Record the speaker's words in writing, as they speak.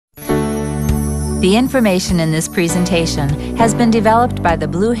The information in this presentation has been developed by the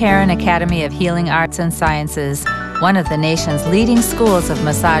Blue Heron Academy of Healing Arts and Sciences, one of the nation's leading schools of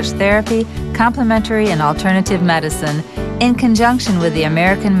massage therapy, complementary and alternative medicine, in conjunction with the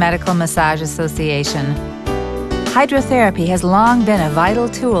American Medical Massage Association. Hydrotherapy has long been a vital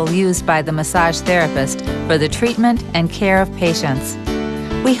tool used by the massage therapist for the treatment and care of patients.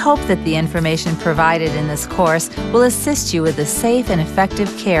 We hope that the information provided in this course will assist you with the safe and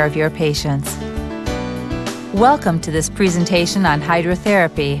effective care of your patients. Welcome to this presentation on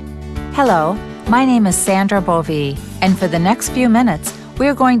hydrotherapy. Hello, my name is Sandra Bovee, and for the next few minutes,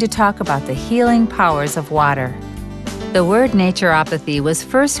 we're going to talk about the healing powers of water. The word naturopathy was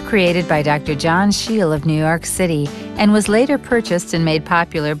first created by Dr. John Scheel of New York City and was later purchased and made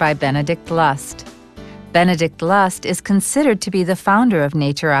popular by Benedict Lust. Benedict Lust is considered to be the founder of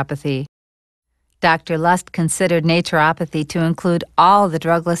naturopathy. Dr. Lust considered naturopathy to include all the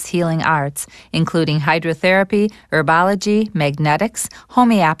drugless healing arts, including hydrotherapy, herbology, magnetics,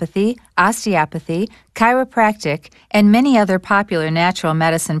 homeopathy, osteopathy, chiropractic, and many other popular natural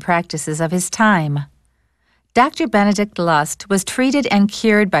medicine practices of his time. Dr. Benedict Lust was treated and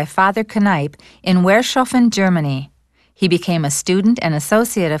cured by Father Kneipp in Wershofen, Germany. He became a student and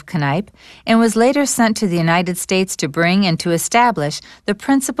associate of Kneipp and was later sent to the United States to bring and to establish the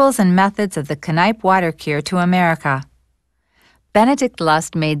principles and methods of the Kneipp water cure to America. Benedict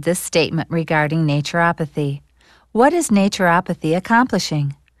Lust made this statement regarding naturopathy. What is naturopathy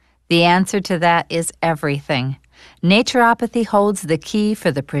accomplishing? The answer to that is everything. Naturopathy holds the key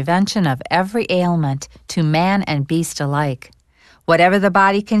for the prevention of every ailment to man and beast alike. Whatever the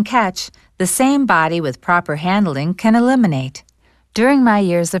body can catch, the same body with proper handling can eliminate. During my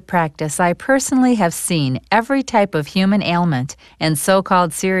years of practice, I personally have seen every type of human ailment and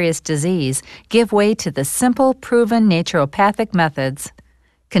so-called serious disease give way to the simple, proven naturopathic methods.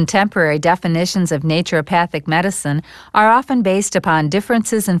 Contemporary definitions of naturopathic medicine are often based upon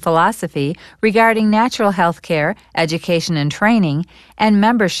differences in philosophy regarding natural health care, education and training, and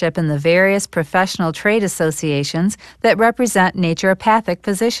membership in the various professional trade associations that represent naturopathic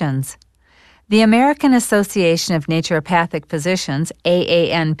physicians. The American Association of Naturopathic Physicians,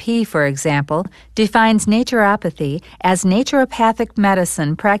 AANP, for example, defines naturopathy as naturopathic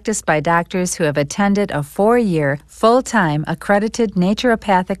medicine practiced by doctors who have attended a 4-year, full-time, accredited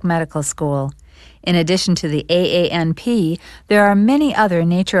naturopathic medical school. In addition to the AANP, there are many other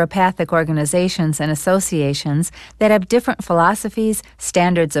naturopathic organizations and associations that have different philosophies,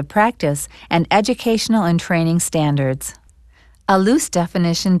 standards of practice, and educational and training standards. A loose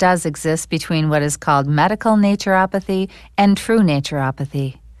definition does exist between what is called medical naturopathy and true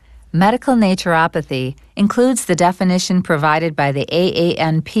naturopathy. Medical naturopathy includes the definition provided by the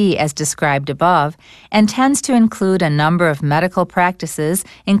AANP as described above and tends to include a number of medical practices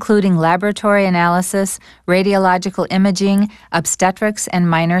including laboratory analysis, radiological imaging, obstetrics, and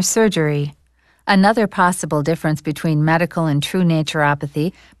minor surgery. Another possible difference between medical and true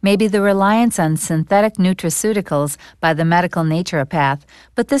naturopathy may be the reliance on synthetic nutraceuticals by the medical naturopath,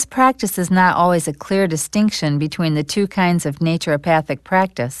 but this practice is not always a clear distinction between the two kinds of naturopathic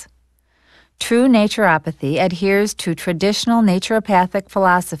practice. True naturopathy adheres to traditional naturopathic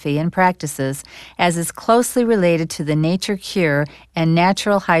philosophy and practices as is closely related to the nature cure and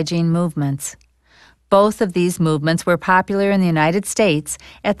natural hygiene movements. Both of these movements were popular in the United States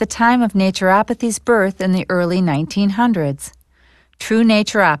at the time of naturopathy's birth in the early 1900s. True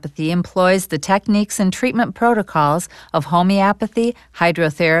naturopathy employs the techniques and treatment protocols of homeopathy,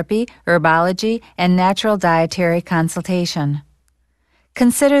 hydrotherapy, herbology, and natural dietary consultation.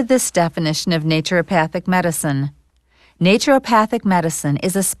 Consider this definition of naturopathic medicine. Naturopathic medicine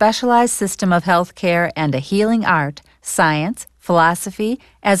is a specialized system of health care and a healing art, science, philosophy,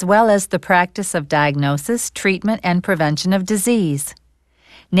 as well as the practice of diagnosis, treatment, and prevention of disease.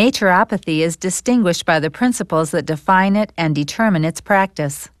 Naturopathy is distinguished by the principles that define it and determine its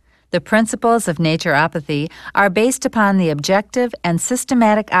practice. The principles of naturopathy are based upon the objective and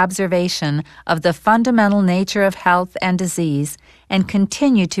systematic observation of the fundamental nature of health and disease and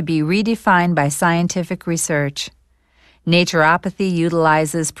continue to be redefined by scientific research. Naturopathy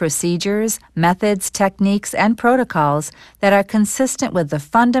utilizes procedures, methods, techniques, and protocols that are consistent with the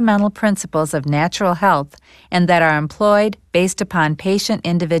fundamental principles of natural health and that are employed based upon patient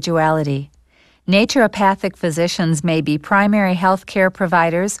individuality. Naturopathic physicians may be primary health care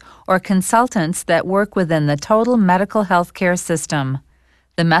providers or consultants that work within the total medical health care system.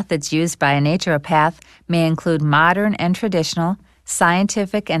 The methods used by a naturopath may include modern and traditional,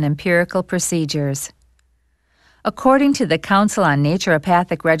 scientific and empirical procedures. According to the Council on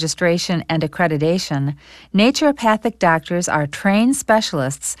Naturopathic Registration and Accreditation, naturopathic doctors are trained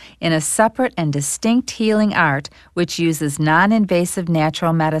specialists in a separate and distinct healing art which uses non-invasive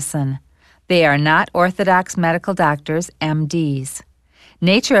natural medicine. They are not orthodox medical doctors, MDs.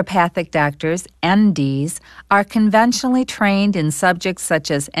 Naturopathic doctors, NDs, are conventionally trained in subjects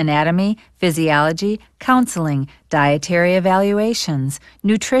such as anatomy, physiology, counseling, dietary evaluations,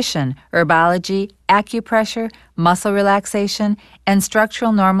 nutrition, herbology, acupressure, muscle relaxation, and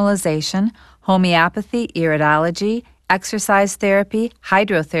structural normalization, homeopathy, iridology, exercise therapy,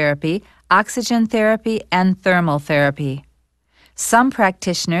 hydrotherapy, oxygen therapy, and thermal therapy. Some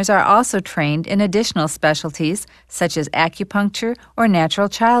practitioners are also trained in additional specialties such as acupuncture or natural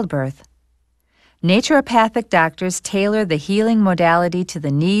childbirth. Naturopathic doctors tailor the healing modality to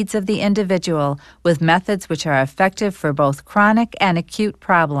the needs of the individual with methods which are effective for both chronic and acute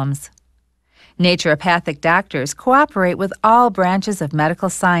problems. Naturopathic doctors cooperate with all branches of medical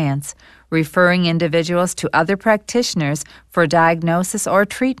science, referring individuals to other practitioners for diagnosis or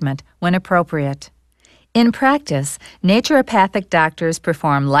treatment when appropriate. In practice, naturopathic doctors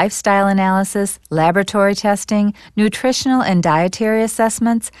perform lifestyle analysis, laboratory testing, nutritional and dietary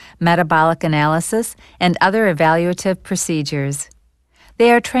assessments, metabolic analysis, and other evaluative procedures.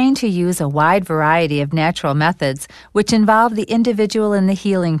 They are trained to use a wide variety of natural methods which involve the individual in the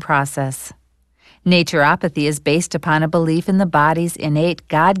healing process. Naturopathy is based upon a belief in the body's innate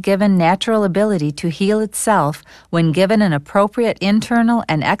God-given natural ability to heal itself when given an appropriate internal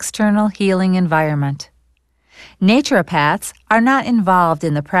and external healing environment. Naturopaths are not involved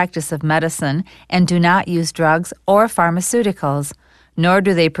in the practice of medicine and do not use drugs or pharmaceuticals, nor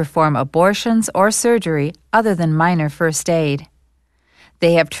do they perform abortions or surgery other than minor first aid.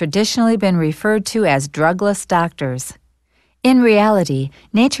 They have traditionally been referred to as drugless doctors. In reality,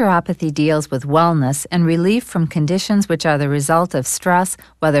 naturopathy deals with wellness and relief from conditions which are the result of stress,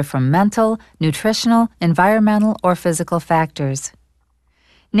 whether from mental, nutritional, environmental, or physical factors.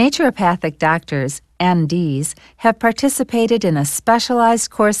 Naturopathic doctors, NDs, have participated in a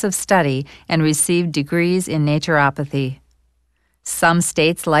specialized course of study and received degrees in naturopathy. Some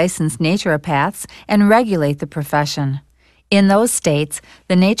states license naturopaths and regulate the profession. In those states,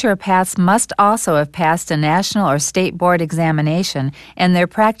 the naturopaths must also have passed a national or state board examination, and their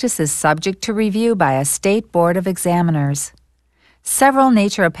practice is subject to review by a state board of examiners. Several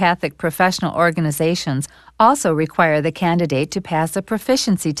naturopathic professional organizations also require the candidate to pass a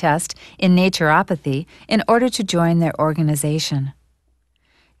proficiency test in naturopathy in order to join their organization.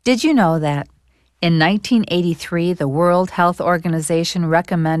 Did you know that in 1983, the World Health Organization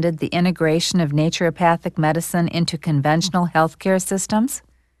recommended the integration of naturopathic medicine into conventional healthcare systems?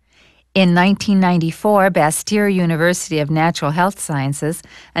 In 1994, Bastyr University of Natural Health Sciences,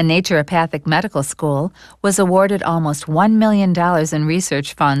 a naturopathic medical school, was awarded almost $1 million in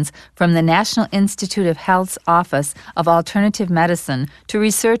research funds from the National Institute of Health's Office of Alternative Medicine to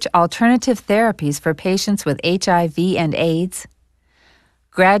research alternative therapies for patients with HIV and AIDS.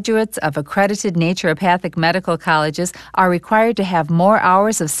 Graduates of accredited naturopathic medical colleges are required to have more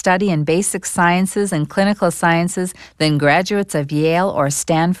hours of study in basic sciences and clinical sciences than graduates of Yale or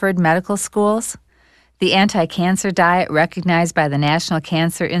Stanford medical schools. The anti-cancer diet recognized by the National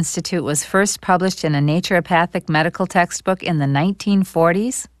Cancer Institute was first published in a naturopathic medical textbook in the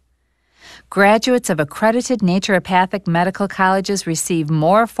 1940s. Graduates of accredited naturopathic medical colleges receive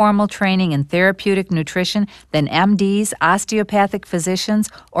more formal training in therapeutic nutrition than MDs, osteopathic physicians,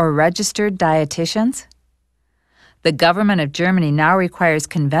 or registered dietitians. The government of Germany now requires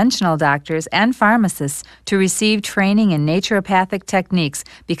conventional doctors and pharmacists to receive training in naturopathic techniques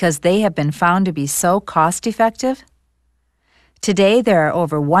because they have been found to be so cost-effective. Today, there are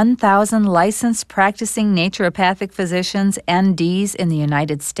over 1,000 licensed practicing naturopathic physicians, NDs, in the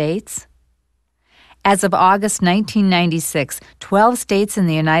United States. As of August 1996, 12 states in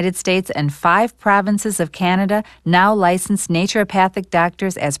the United States and 5 provinces of Canada now license naturopathic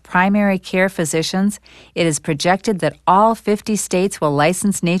doctors as primary care physicians. It is projected that all 50 states will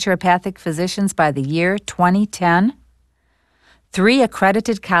license naturopathic physicians by the year 2010. 3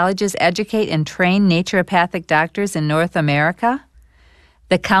 accredited colleges educate and train naturopathic doctors in North America.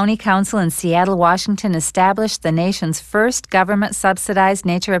 The County Council in Seattle, Washington established the nation's first government-subsidized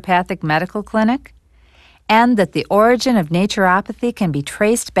naturopathic medical clinic. And that the origin of naturopathy can be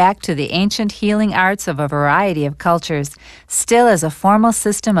traced back to the ancient healing arts of a variety of cultures. Still, as a formal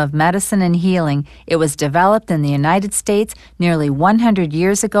system of medicine and healing, it was developed in the United States nearly 100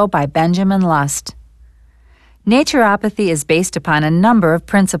 years ago by Benjamin Lust. Naturopathy is based upon a number of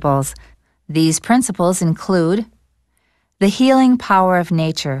principles. These principles include the healing power of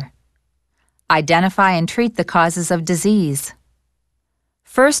nature, Identify and treat the causes of disease.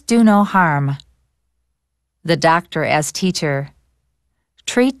 First, do no harm. The doctor as teacher.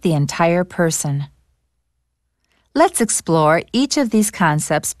 Treat the entire person. Let's explore each of these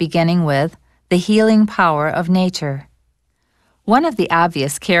concepts beginning with the healing power of nature. One of the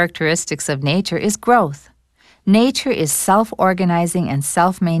obvious characteristics of nature is growth. Nature is self-organizing and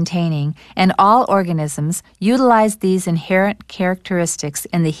self-maintaining, and all organisms utilize these inherent characteristics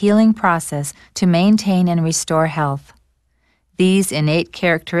in the healing process to maintain and restore health. These innate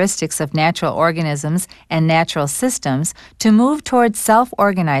characteristics of natural organisms and natural systems to move towards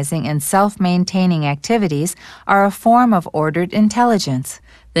self-organizing and self-maintaining activities are a form of ordered intelligence.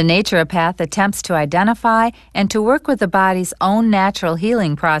 The naturopath attempts to identify and to work with the body's own natural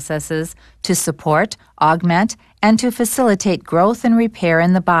healing processes to support, augment, and to facilitate growth and repair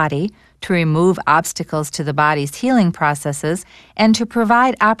in the body, to remove obstacles to the body's healing processes, and to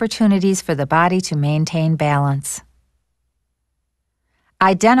provide opportunities for the body to maintain balance.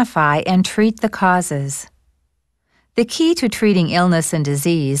 Identify and treat the causes. The key to treating illness and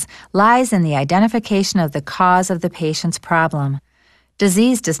disease lies in the identification of the cause of the patient's problem.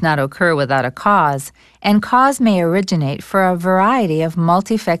 Disease does not occur without a cause, and cause may originate for a variety of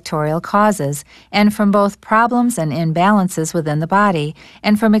multifactorial causes, and from both problems and imbalances within the body,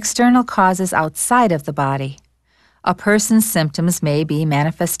 and from external causes outside of the body. A person's symptoms may be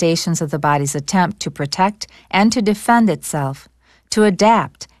manifestations of the body's attempt to protect and to defend itself, to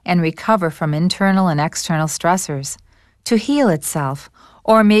adapt and recover from internal and external stressors, to heal itself,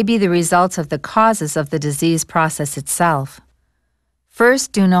 or may be the results of the causes of the disease process itself.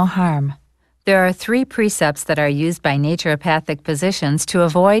 First, do no harm. There are 3 precepts that are used by naturopathic physicians to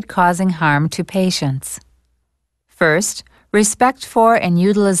avoid causing harm to patients. First, respect for and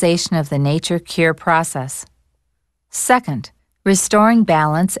utilization of the nature cure process. Second, restoring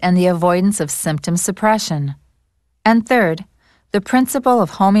balance and the avoidance of symptom suppression. And third, the principle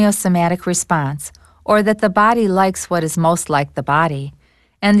of homeosomatic response, or that the body likes what is most like the body,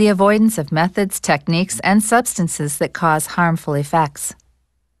 and the avoidance of methods, techniques, and substances that cause harmful effects.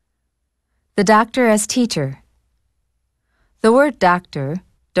 The doctor as teacher. The word doctor,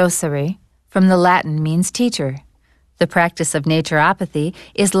 docere, from the Latin means teacher. The practice of naturopathy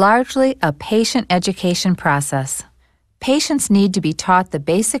is largely a patient education process. Patients need to be taught the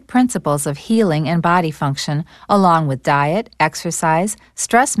basic principles of healing and body function, along with diet, exercise,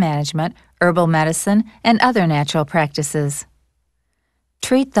 stress management, herbal medicine, and other natural practices.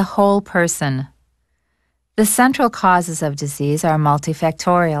 Treat the whole person. The central causes of disease are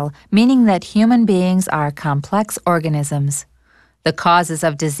multifactorial, meaning that human beings are complex organisms. The causes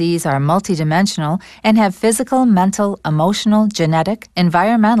of disease are multidimensional and have physical, mental, emotional, genetic,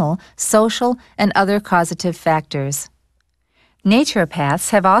 environmental, social, and other causative factors. Naturopaths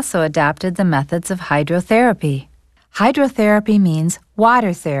have also adopted the methods of hydrotherapy. Hydrotherapy means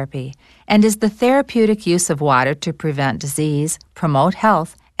water therapy and is the therapeutic use of water to prevent disease, promote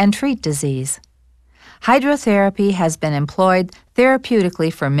health, and treat disease. Hydrotherapy has been employed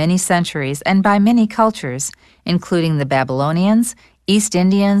therapeutically for many centuries and by many cultures, including the Babylonians, East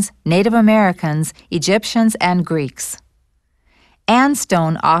Indians, Native Americans, Egyptians, and Greeks. Anne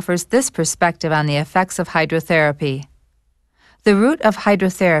Stone offers this perspective on the effects of hydrotherapy. The root of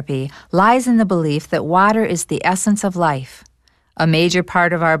hydrotherapy lies in the belief that water is the essence of life. A major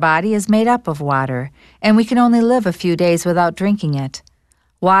part of our body is made up of water, and we can only live a few days without drinking it.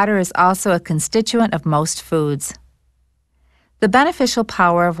 Water is also a constituent of most foods. The beneficial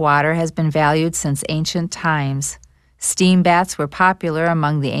power of water has been valued since ancient times. Steam baths were popular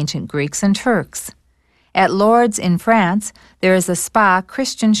among the ancient Greeks and Turks. At Lourdes in France, there is a spa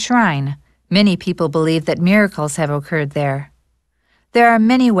Christian shrine. Many people believe that miracles have occurred there. There are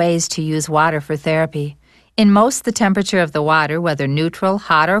many ways to use water for therapy. In most, the temperature of the water, whether neutral,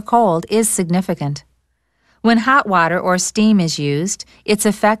 hot, or cold, is significant. When hot water or steam is used, its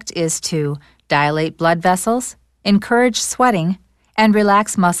effect is to dilate blood vessels, encourage sweating, and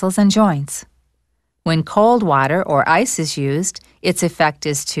relax muscles and joints. When cold water or ice is used, its effect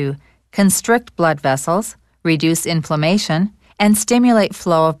is to constrict blood vessels, reduce inflammation, and stimulate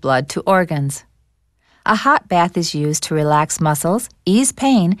flow of blood to organs. A hot bath is used to relax muscles, ease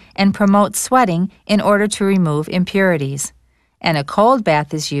pain, and promote sweating in order to remove impurities. And a cold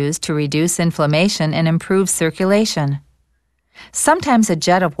bath is used to reduce inflammation and improve circulation. Sometimes a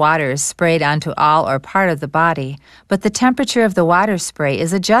jet of water is sprayed onto all or part of the body, but the temperature of the water spray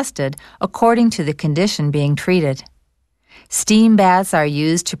is adjusted according to the condition being treated. Steam baths are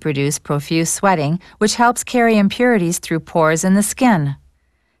used to produce profuse sweating, which helps carry impurities through pores in the skin.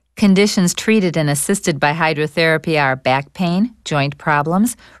 Conditions treated and assisted by hydrotherapy are back pain, joint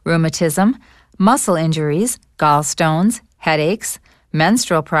problems, rheumatism, muscle injuries, gallstones, headaches,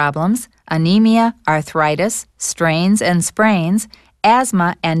 menstrual problems, anemia, arthritis, strains and sprains,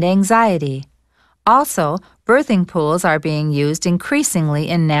 asthma, and anxiety. Also, birthing pools are being used increasingly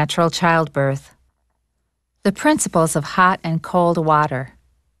in natural childbirth. The principles of hot and cold water.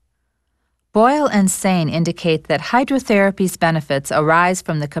 Boyle and Sain indicate that hydrotherapy's benefits arise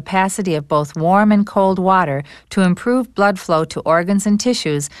from the capacity of both warm and cold water to improve blood flow to organs and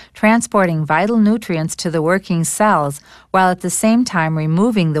tissues, transporting vital nutrients to the working cells, while at the same time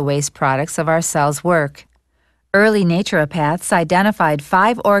removing the waste products of our cells' work. Early naturopaths identified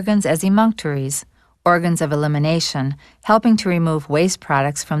 5 organs as emunctories, organs of elimination, helping to remove waste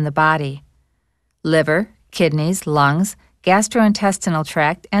products from the body: liver, kidneys, lungs, gastrointestinal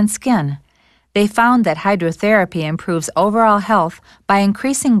tract, and skin. They found that hydrotherapy improves overall health by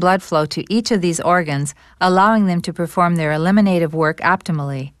increasing blood flow to each of these organs, allowing them to perform their eliminative work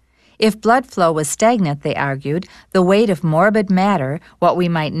optimally. If blood flow was stagnant, they argued, the weight of morbid matter, what we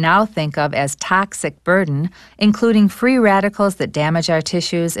might now think of as toxic burden, including free radicals that damage our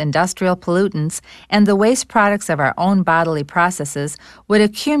tissues, industrial pollutants, and the waste products of our own bodily processes, would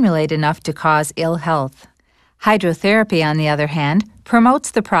accumulate enough to cause ill health. Hydrotherapy, on the other hand,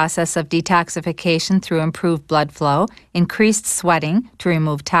 promotes the process of detoxification through improved blood flow, increased sweating to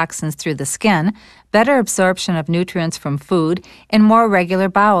remove toxins through the skin, better absorption of nutrients from food, and more regular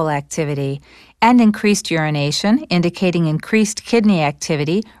bowel activity, and increased urination, indicating increased kidney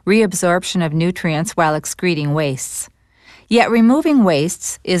activity, reabsorption of nutrients while excreting wastes. Yet removing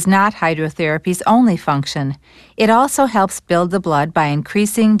wastes is not hydrotherapy's only function. It also helps build the blood by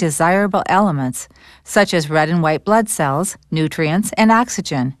increasing desirable elements, such as red and white blood cells, nutrients, and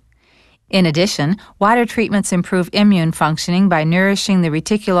oxygen. In addition, water treatments improve immune functioning by nourishing the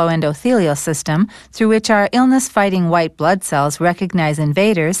reticuloendothelial system, through which our illness-fighting white blood cells recognize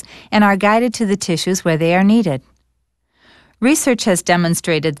invaders and are guided to the tissues where they are needed. Research has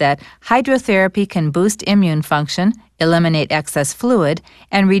demonstrated that hydrotherapy can boost immune function, eliminate excess fluid,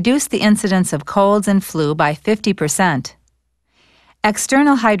 and reduce the incidence of colds and flu by 50%.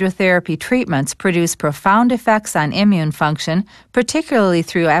 External hydrotherapy treatments produce profound effects on immune function, particularly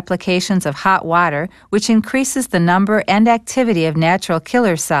through applications of hot water, which increases the number and activity of natural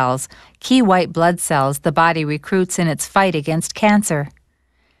killer cells, key white blood cells the body recruits in its fight against cancer.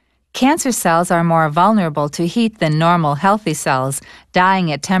 Cancer cells are more vulnerable to heat than normal healthy cells,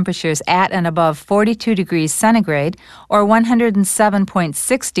 dying at temperatures at and above 42 degrees centigrade or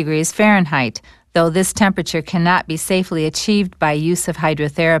 107.6 degrees Fahrenheit, though this temperature cannot be safely achieved by use of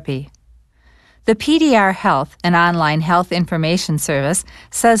hydrotherapy. The PDR Health, an online health information service,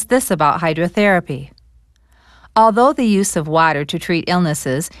 says this about hydrotherapy. Although the use of water to treat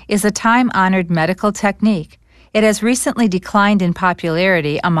illnesses is a time-honored medical technique, it has recently declined in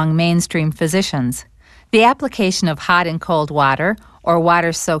popularity among mainstream physicians. The application of hot and cold water, or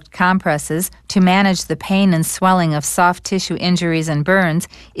water-soaked compresses, to manage the pain and swelling of soft tissue injuries and burns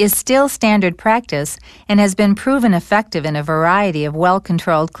is still standard practice and has been proven effective in a variety of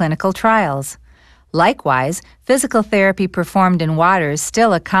well-controlled clinical trials. Likewise, physical therapy performed in water is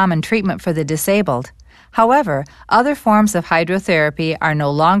still a common treatment for the disabled. However, other forms of hydrotherapy are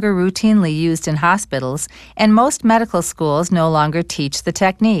no longer routinely used in hospitals, and most medical schools no longer teach the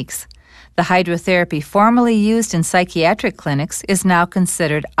techniques. The hydrotherapy formerly used in psychiatric clinics is now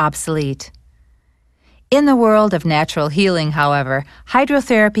considered obsolete. In the world of natural healing, however,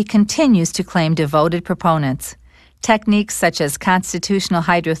 hydrotherapy continues to claim devoted proponents. Techniques such as constitutional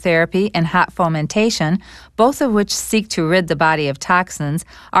hydrotherapy and hot fomentation, both of which seek to rid the body of toxins,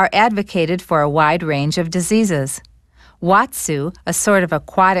 are advocated for a wide range of diseases. Watsu, a sort of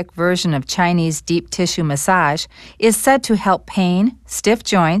aquatic version of Chinese deep tissue massage, is said to help pain, stiff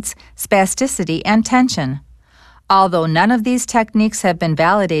joints, spasticity, and tension. Although none of these techniques have been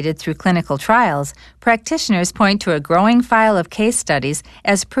validated through clinical trials, practitioners point to a growing file of case studies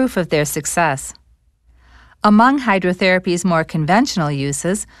as proof of their success. Among hydrotherapy's more conventional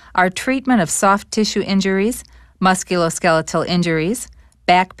uses are treatment of soft tissue injuries, musculoskeletal injuries,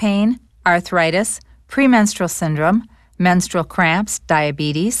 back pain, arthritis, premenstrual syndrome, menstrual cramps,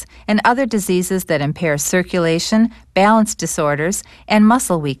 diabetes, and other diseases that impair circulation, balance disorders, and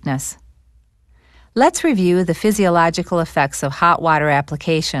muscle weakness. Let's review the physiological effects of hot water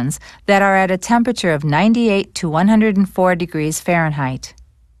applications that are at a temperature of 98 to 104 degrees Fahrenheit.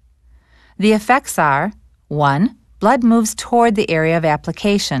 The effects are: 1. Blood moves toward the area of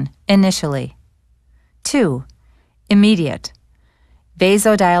application, initially. 2. Immediate.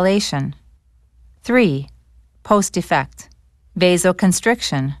 Vasodilation. 3. Post-effect.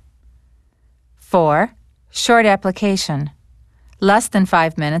 Vasoconstriction. 4. Short application. Less than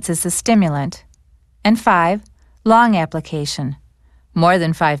 5 minutes is the stimulant. And 5. Long application. More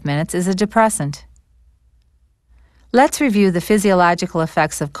than 5 minutes is a depressant. Let's review the physiological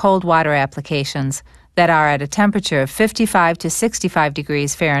effects of cold water applications that are at a temperature of 55 to 65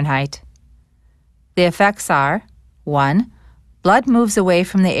 degrees Fahrenheit. The effects are: 1. Blood moves away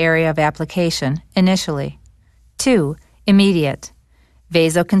from the area of application initially. 2. Immediate.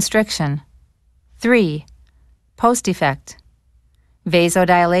 Vasoconstriction. 3. Post-effect.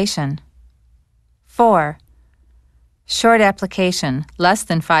 Vasodilation. 4. Short application, less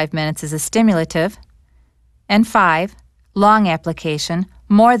than 5 minutes is a stimulative. And 5. Long application,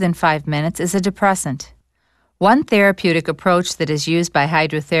 more than 5 minutes is a depressant. One therapeutic approach that is used by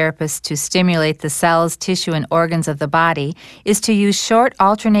hydrotherapists to stimulate the cells, tissue, and organs of the body is to use short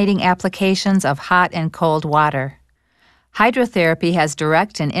alternating applications of hot and cold water. Hydrotherapy has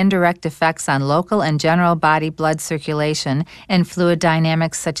direct and indirect effects on local and general body blood circulation and fluid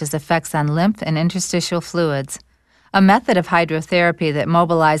dynamics, such as effects on lymph and interstitial fluids. A method of hydrotherapy that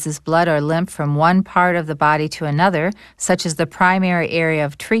mobilizes blood or lymph from one part of the body to another, such as the primary area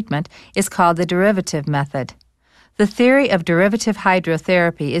of treatment, is called the derivative method. The theory of derivative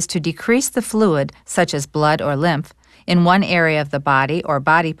hydrotherapy is to decrease the fluid, such as blood or lymph, in one area of the body or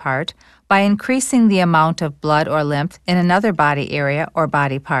body part by increasing the amount of blood or lymph in another body area or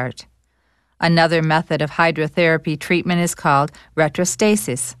body part. Another method of hydrotherapy treatment is called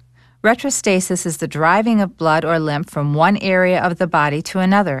retrostasis. Retrostasis is the driving of blood or lymph from one area of the body to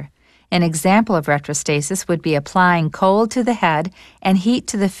another. An example of retrostasis would be applying cold to the head and heat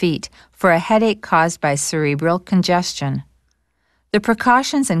to the feet for a headache caused by cerebral congestion. The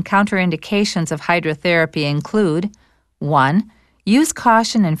precautions and counterindications of hydrotherapy include: 1. Use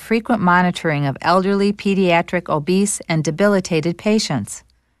caution and frequent monitoring of elderly, pediatric, obese, and debilitated patients.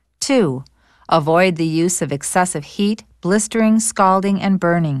 2. Avoid the use of excessive heat, blistering, scalding, and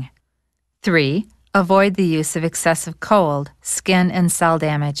burning. 3. Avoid the use of excessive cold, skin and cell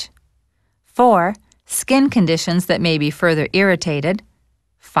damage. 4. Skin conditions that may be further irritated.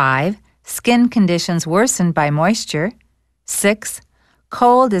 5. Skin conditions worsened by moisture. 6.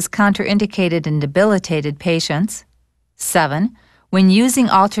 Cold is contraindicated in debilitated patients. 7. When using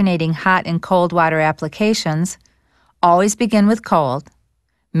alternating hot and cold water applications, always begin with cold.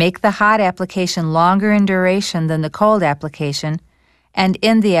 Make the hot application longer in duration than the cold application, and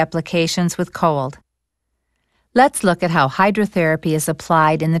end the applications with cold. Let's look at how hydrotherapy is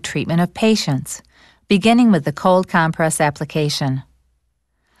applied in the treatment of patients, beginning with the cold compress application.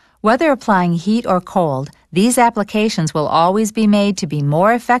 Whether applying heat or cold, these applications will always be made to be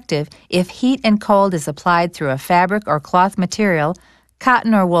more effective if heat and cold is applied through a fabric or cloth material,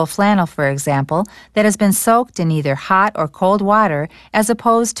 cotton or wool flannel, for example, that has been soaked in either hot or cold water, as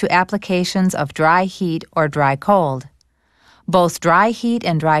opposed to applications of dry heat or dry cold. Both dry heat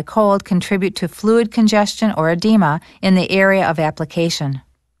and dry cold contribute to fluid congestion or edema in the area of application.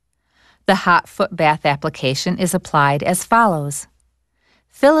 The hot foot bath application is applied as follows.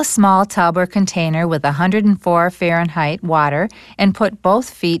 Fill a small tub or container with 104 Fahrenheit water and put both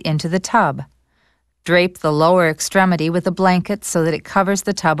feet into the tub. Drape the lower extremity with a blanket so that it covers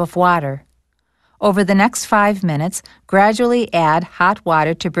the tub of water. Over the next 5 minutes, gradually add hot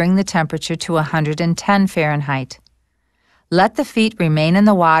water to bring the temperature to 110 Fahrenheit. Let the feet remain in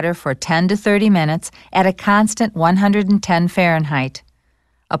the water for 10 to 30 minutes at a constant 110 Fahrenheit.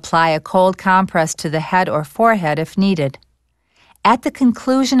 Apply a cold compress to the head or forehead if needed. At the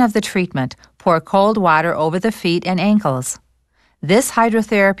conclusion of the treatment, pour cold water over the feet and ankles. This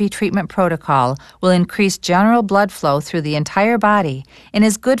hydrotherapy treatment protocol will increase general blood flow through the entire body and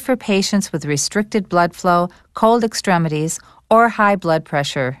is good for patients with restricted blood flow, cold extremities, or high blood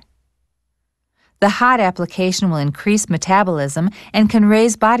pressure. The hot application will increase metabolism and can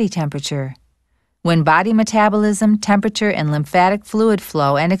raise body temperature. When body metabolism, temperature, and lymphatic fluid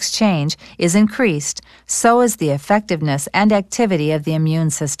flow and exchange is increased, so is the effectiveness and activity of the immune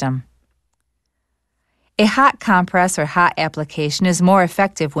system. A hot compress or hot application is more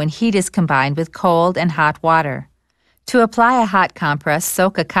effective when heat is combined with cold and hot water. To apply a hot compress,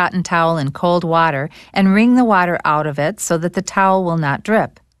 soak a cotton towel in cold water and wring the water out of it so that the towel will not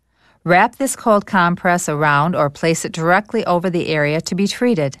drip. Wrap this cold compress around or place it directly over the area to be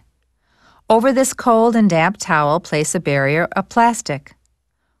treated. Over this cold and damp towel, place a barrier of plastic.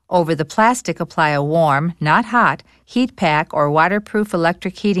 Over the plastic, apply a warm, not hot, heat pack or waterproof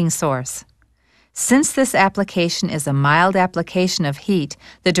electric heating source. Since this application is a mild application of heat,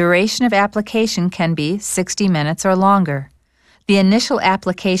 the duration of application can be 60 minutes or longer. The initial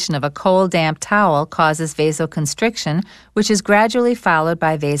application of a cold, damp towel causes vasoconstriction, which is gradually followed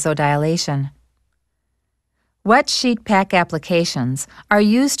by vasodilation. Wet sheet pack applications are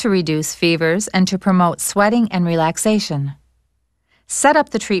used to reduce fevers and to promote sweating and relaxation. Set up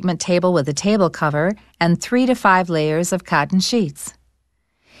the treatment table with a table cover and 3 to 5 layers of cotton sheets.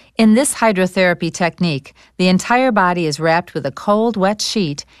 In this hydrotherapy technique, the entire body is wrapped with a cold, wet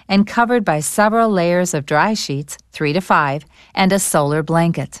sheet and covered by several layers of dry sheets, 3 to 5, and a solar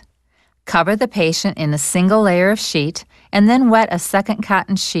blanket. Cover the patient in a single layer of sheet and then wet a second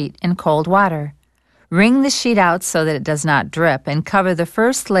cotton sheet in cold water. Wring the sheet out so that it does not drip and cover the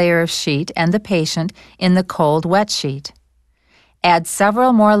first layer of sheet and the patient in the cold, wet sheet. Add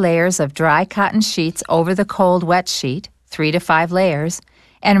several more layers of dry cotton sheets over the cold, wet sheet, 3 to 5 layers,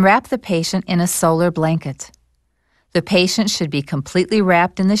 and wrap the patient in a solar blanket. The patient should be completely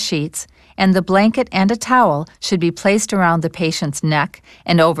wrapped in the sheets, and the blanket and a towel should be placed around the patient's neck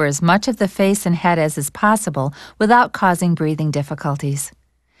and over as much of the face and head as is possible without causing breathing difficulties.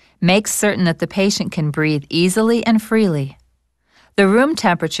 Make certain that the patient can breathe easily and freely. The room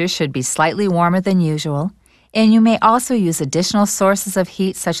temperature should be slightly warmer than usual, and you may also use additional sources of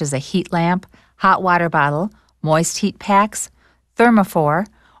heat such as a heat lamp, hot water bottle, moist heat packs, thermophore,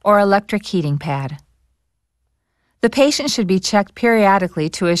 or electric heating pad. The patient should be checked periodically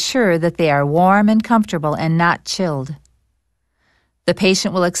to assure that they are warm and comfortable and not chilled. The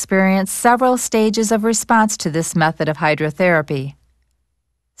patient will experience several stages of response to this method of hydrotherapy.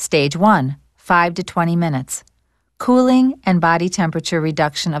 Stage 1, 5 to 20 minutes, cooling and body temperature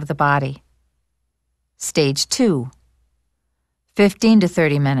reduction of the body. Stage 2, 15 to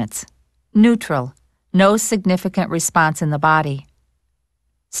 30 minutes, neutral, no significant response in the body.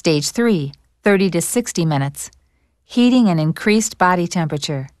 Stage 3, 30 to 60 minutes, heating and increased body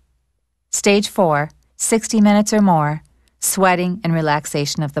temperature. Stage 4, 60 minutes or more, sweating and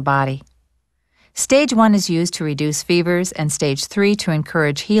relaxation of the body. Stage 1 is used to reduce fevers and Stage 3 to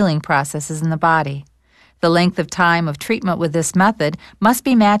encourage healing processes in the body. The length of time of treatment with this method must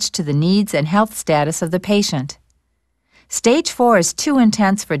be matched to the needs and health status of the patient. Stage 4 is too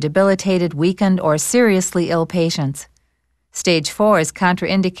intense for debilitated, weakened, or seriously ill patients. Stage 4 is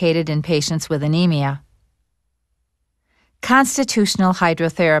contraindicated in patients with anemia. Constitutional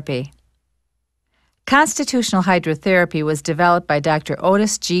hydrotherapy. Constitutional hydrotherapy was developed by Dr.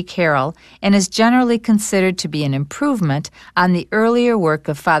 Otis G. Carroll and is generally considered to be an improvement on the earlier work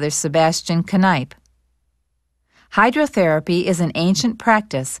of Father Sebastian Kneipp. Hydrotherapy is an ancient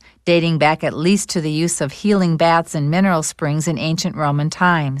practice dating back at least to the use of healing baths and mineral springs in ancient Roman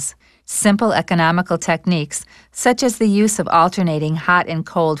times. Simple economical techniques, such as the use of alternating hot and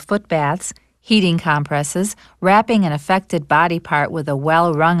cold foot baths, heating compresses, wrapping an affected body part with a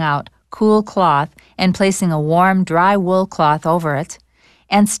well-wrung-out, cool cloth and placing a warm, dry wool cloth over it,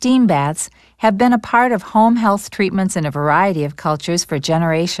 and steam baths have been a part of home health treatments in a variety of cultures for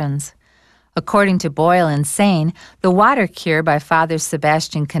generations. According to Boyle and Sain, the water cure by Father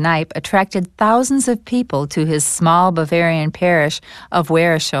Sebastian Kneipp attracted thousands of people to his small Bavarian parish of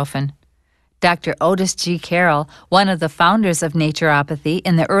Wereshofen. Dr. Otis G. Carroll, one of the founders of naturopathy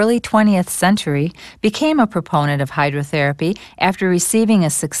in the early 20th century, became a proponent of hydrotherapy after receiving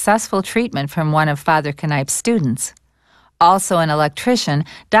a successful treatment from one of Father Kneipp's students. Also an electrician,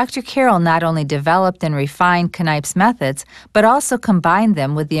 Dr. Carroll not only developed and refined Kneipp's methods, but also combined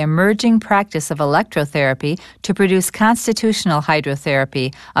them with the emerging practice of electrotherapy to produce constitutional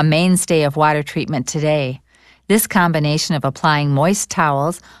hydrotherapy, a mainstay of water treatment today. This combination of applying moist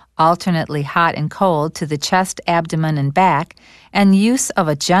towels, alternately hot and cold, to the chest, abdomen, and back, and use of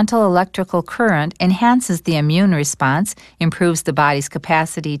a gentle electrical current enhances the immune response, improves the body's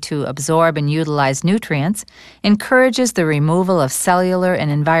capacity to absorb and utilize nutrients, encourages the removal of cellular and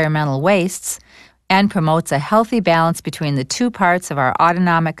environmental wastes, and promotes a healthy balance between the two parts of our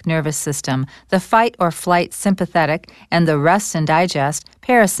autonomic nervous system, the fight or flight sympathetic and the rest and digest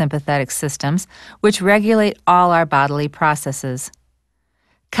parasympathetic systems, which regulate all our bodily processes.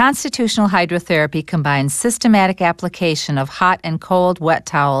 Constitutional hydrotherapy combines systematic application of hot and cold wet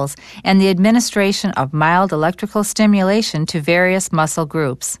towels and the administration of mild electrical stimulation to various muscle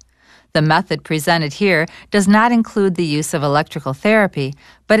groups. The method presented here does not include the use of electrical therapy,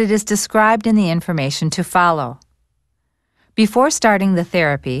 but it is described in the information to follow. Before starting the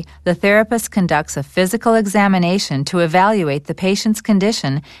therapy, the therapist conducts a physical examination to evaluate the patient's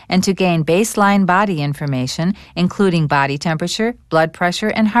condition and to gain baseline body information, including body temperature, blood pressure,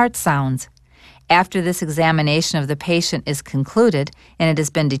 and heart sounds. After this examination of the patient is concluded and it has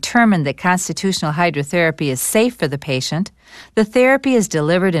been determined that constitutional hydrotherapy is safe for the patient, the therapy is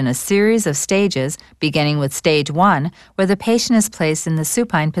delivered in a series of stages, beginning with Stage 1, where the patient is placed in the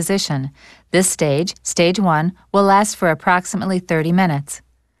supine position. This stage, Stage 1, will last for approximately 30 minutes.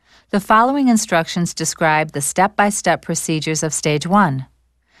 The following instructions describe the step-by-step procedures of Stage 1.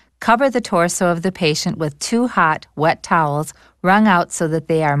 Cover the torso of the patient with 2 hot, wet towels wrung out so that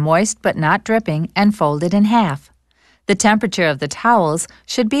they are moist but not dripping and folded in half. The temperature of the towels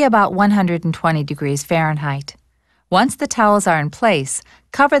should be about 120 degrees Fahrenheit. Once the towels are in place,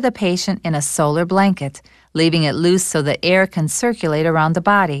 cover the patient in a solar blanket, leaving it loose so that air can circulate around the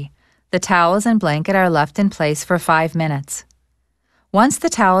body. The towels and blanket are left in place for 5 minutes. Once the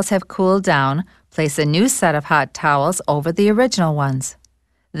towels have cooled down, place a new set of hot towels over the original ones.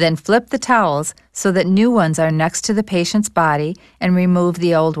 Then flip the towels so that new ones are next to the patient's body and remove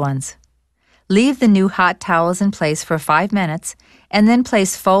the old ones. Leave the new hot towels in place for 5 minutes and then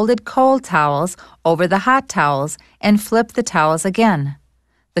place folded cold towels over the hot towels and flip the towels again.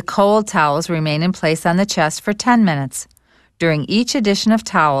 The cold towels remain in place on the chest for 10 minutes. During each addition of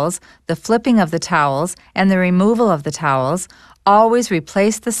towels, the flipping of the towels, and the removal of the towels, always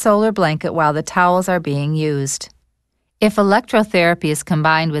replace the solar blanket while the towels are being used. If electrotherapy is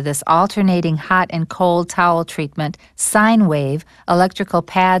combined with this alternating hot and cold towel treatment, sine wave, electrical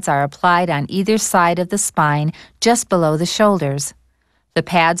pads are applied on either side of the spine just below the shoulders. The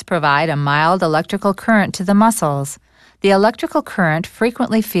pads provide a mild electrical current to the muscles. The electrical current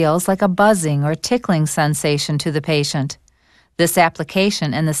frequently feels like a buzzing or tickling sensation to the patient. This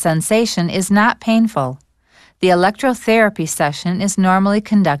application and the sensation is not painful. The electrotherapy session is normally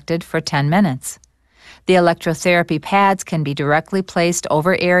conducted for 10 minutes. The electrotherapy pads can be directly placed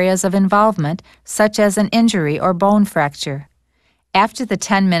over areas of involvement, such as an injury or bone fracture. After the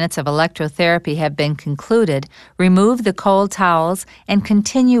 10 minutes of electrotherapy have been concluded, remove the cold towels and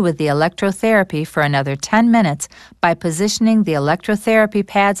continue with the electrotherapy for another 10 minutes by positioning the electrotherapy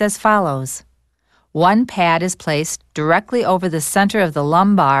pads as follows. One pad is placed directly over the center of the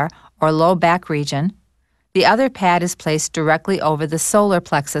lumbar or low back region. The other pad is placed directly over the solar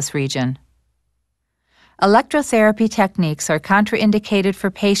plexus region. Electrotherapy techniques are contraindicated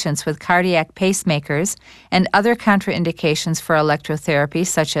for patients with cardiac pacemakers and other contraindications for electrotherapy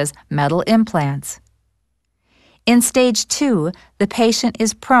such as metal implants. In Stage 2, the patient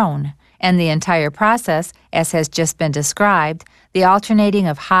is prone, and the entire process, as has just been described, the alternating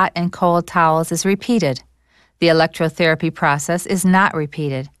of hot and cold towels is repeated. The electrotherapy process is not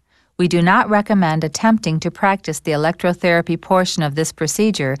repeated. We do not recommend attempting to practice the electrotherapy portion of this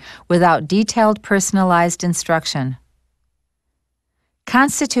procedure without detailed personalized instruction.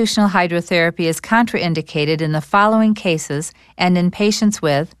 Constitutional hydrotherapy is contraindicated in the following cases and in patients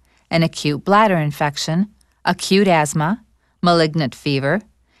with an acute bladder infection, acute asthma, malignant fever,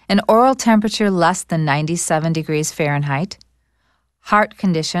 an oral temperature less than 97 degrees Fahrenheit, heart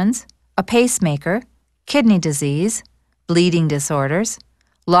conditions, a pacemaker, kidney disease, bleeding disorders,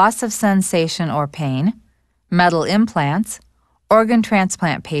 loss of sensation or pain, metal implants, organ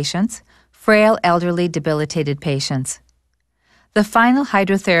transplant patients, frail elderly debilitated patients. The final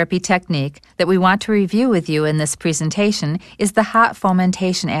hydrotherapy technique that we want to review with you in this presentation is the hot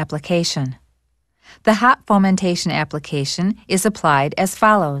fomentation application. The hot fomentation application is applied as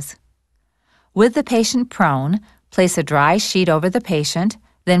follows. With the patient prone, place a dry sheet over the patient,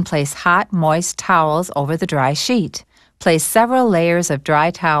 then place hot, moist towels over the dry sheet. Place several layers of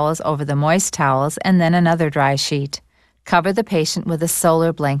dry towels over the moist towels and then another dry sheet. Cover the patient with a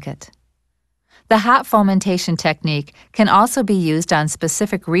solar blanket. The hot fomentation technique can also be used on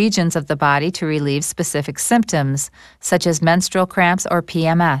specific regions of the body to relieve specific symptoms, such as menstrual cramps or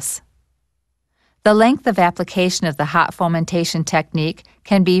PMS. The length of application of the hot fomentation technique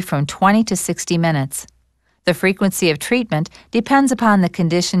can be from 20 to 60 minutes. The frequency of treatment depends upon the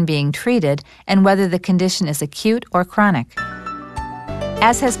condition being treated and whether the condition is acute or chronic.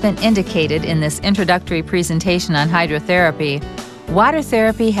 As has been indicated in this introductory presentation on hydrotherapy, water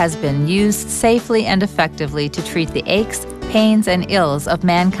therapy has been used safely and effectively to treat the aches, pains, and ills of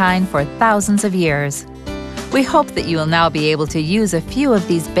mankind for thousands of years. We hope that you will now be able to use a few of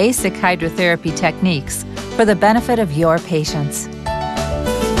these basic hydrotherapy techniques for the benefit of your patients.